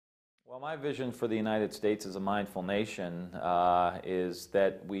Well, my vision for the United States as a mindful nation is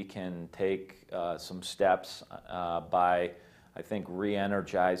that we can take some steps by, I think,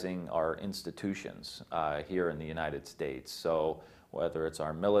 re-energizing our institutions here in the United States. So whether it's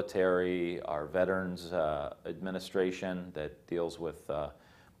our military, our Veterans Administration that deals with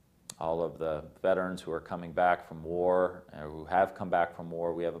all of the veterans who are coming back from war, or who have come back from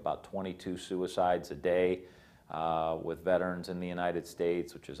war. We have about 22 suicides a day with veterans in the United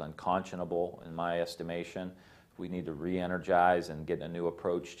States, which is unconscionable in my estimation. We need to re-energize and get a new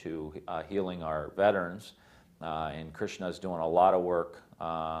approach to healing our veterans. And Krishna is doing a lot of work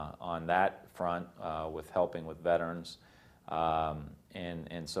on that front with helping with veterans.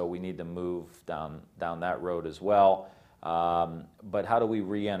 And so we need to move down that road as well. But how do we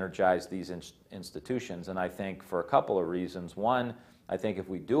re-energize these institutions? And I think for a couple of reasons. One, I think if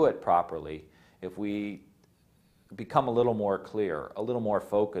we do it properly, if we become a little more clear, a little more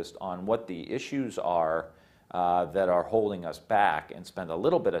focused on what the issues are that are holding us back, and spend a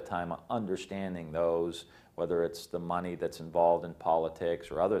little bit of time understanding those, whether it's the money that's involved in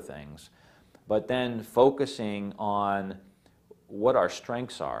politics or other things, but then focusing on what our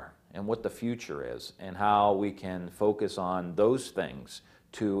strengths are and what the future is, and how we can focus on those things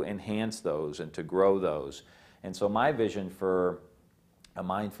to enhance those and to grow those. And so my vision for a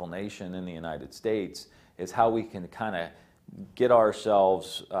mindful nation in the United States is how we can kind of get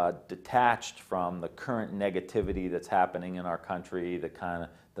ourselves detached from the current negativity that's happening in our country,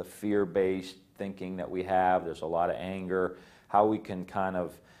 the fear-based thinking that we have. There's a lot of anger. How we can kind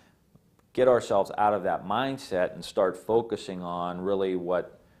of get ourselves out of that mindset and start focusing on really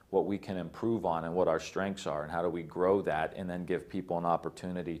what we can improve on and what our strengths are, and how do we grow that, and then give people an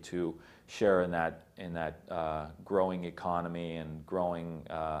opportunity to share in that growing economy and growing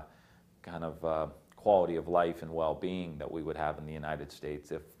kind of quality of life and well-being that we would have in the United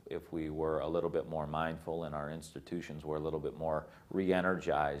States if we were a little bit more mindful and our institutions were a little bit more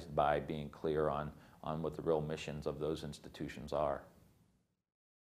re-energized by being clear on what the real missions of those institutions are.